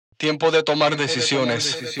Tiempo de tomar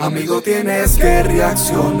decisiones. Amigo, tienes que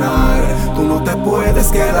reaccionar. Tú no te puedes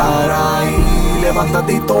quedar ahí.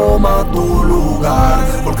 Levántate y toma tu lugar.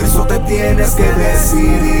 Porque eso te tienes que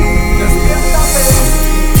decidir. Despiértate.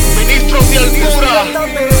 Ministros de altura.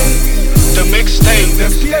 The Mixtape.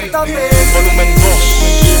 Despiértate. Volumen 2.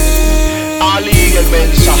 Aly El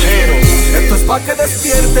Mensajero. Esto es pa' que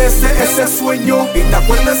despiertes de ese sueño y te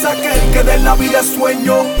acuerdes de aquel que de la vida es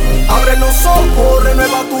sueño. Abre los ojos,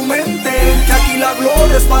 renueva tu mente, que aquí la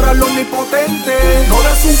gloria es para el omnipotente. No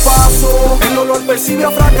des un paso, el olor percibe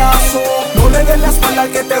a fracaso. No le des la espalda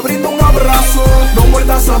al que te brinda un abrazo. No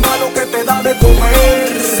muerdas la mano que te da de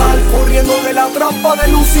comer. Sal corriendo de la trampa de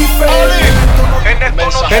Lucifer.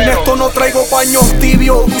 En esto no traigo paños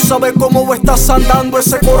tibios. Tú sabes cómo estás andando,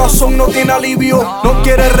 ese corazón no tiene alivio. No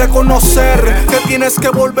quieres reconocer que tienes que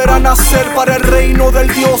volver a nacer para el reino del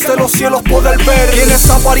Dios de los cielos poder ver. Tienes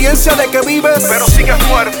apariencia de que vives, pero sigues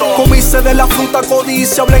muerto. Comiste de la fruta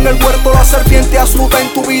codiciable en el huerto. La serpiente astuta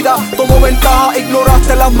en tu vida tomó ventaja,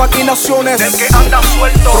 ignoraste las maquinaciones del que anda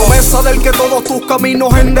suelto. Promesa del que todos tus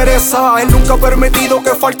caminos endereza. Él nunca ha permitido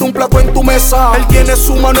que falte un plato en tu mesa. Él tiene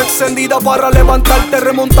su mano extendida para levantarte,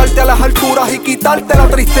 remontarte a las alturas y quitarte la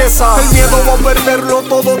tristeza. El miedo a perderlo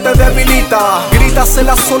todo te debilita. Gritas en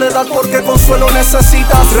la soledad porque consuelo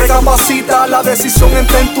necesitas. Recapacita, la decisión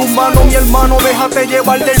está en tus manos, mi hermano, déjate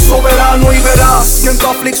llevar del soberano y verás que en tu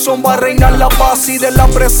aflicción va a reinar la paz y de la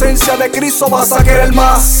presencia de Cristo vas a querer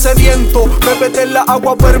más. Sediento, bébete la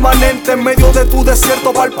agua permanente. En medio de tu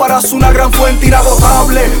desierto palparás una gran fuente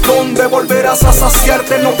inagotable, donde volverás a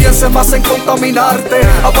saciarte. No pienses más en contaminarte,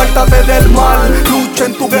 apártate del mal, lucha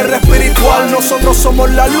en tu guerra espiritual. Nosotros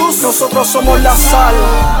somos la luz, nosotros somos la sal.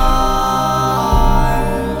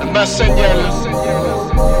 Messenger.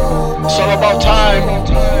 It's all about time.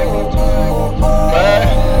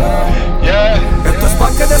 Esto es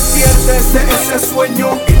pa' que despiertes de ese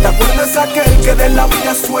sueño y te acuerdes de aquel que de la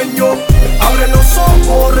vida es sueño. Abre los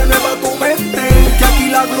ojos, renueva tu mente, que aquí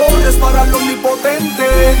la gloria es para el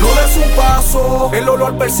omnipotente. No des un paso, el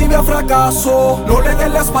olor percibe a fracaso. No le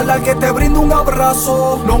des la espalda al que te brinda un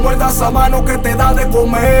abrazo. No muerdas la mano que te da de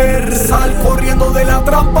comer. Sal corriendo de la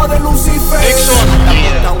trampa de Lucifer. Dixon,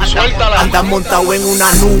 suéltala. Andas montado en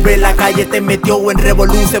una nube, la calle te metió en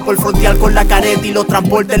revoluce por frontear con la careta y los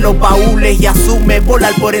transportes, los baúles. Y asume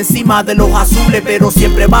volar por encima de los azules, pero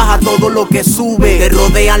siempre baja todo lo que sube. Te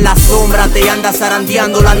rodean las sombras, te andas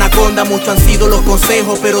zarandeando la anaconda. Muchos han sido los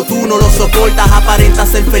consejos, pero tú no los soportas. Aparentas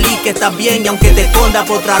ser feliz, que estás bien, y aunque te escondas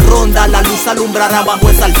por otra ronda, la luz alumbrará bajo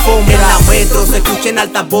esa alfombra. En la metro se escuchan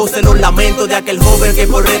altas voces los lamentos de aquel joven que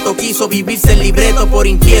por reto quiso vivirse el libreto. Por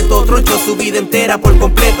inquieto, tronchó su vida entera por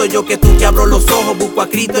completo. Yo que tú que abro los ojos, busco a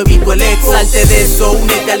Cristo, evito el eco. Salte de eso,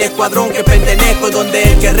 únete al escuadrón que pertenezco, donde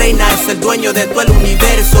el que reina es el dueño de todo el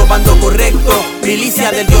universo. Bando correcto,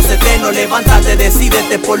 milicia del Dios eterno, levántate,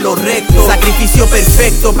 decídete por lo recto. Sacrificio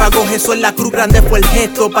perfecto, pagó Jesús en la cruz, grande fue el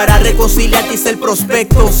gesto para reconciliarte y ser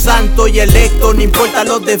prospecto. Santo y electo, no importa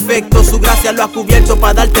los defectos, su gracia lo ha cubierto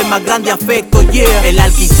para darte el más grande afecto. Yeah, el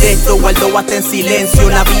arquitecto guardó hasta en silencio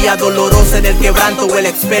la vía dolorosa en el quebranto, o el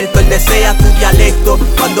experto, él desea tu dialecto.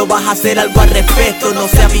 Cuando vas a hacer algo al respecto, no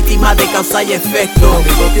seas víctima de causa y efecto.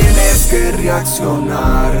 Amigo, tienes que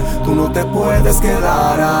reaccionar, tú no te puedes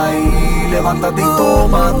quedar ahí. Levántate y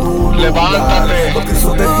toma tu lugar, porque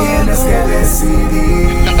eso te tienes que decidir.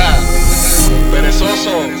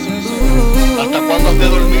 Perezoso, ¿hasta cuándo has de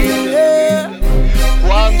dormir?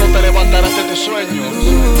 ¿Cuándo te levantarás de tus sueños?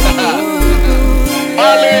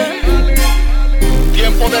 Vale,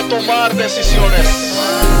 tiempo de tomar decisiones.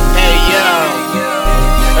 Hey,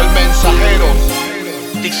 yo, El Mensajero.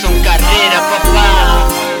 Dixon Carreras, papá.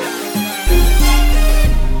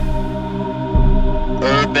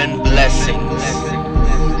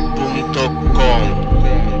 urbanblessings.com.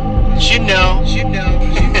 You know.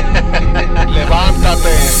 Levanta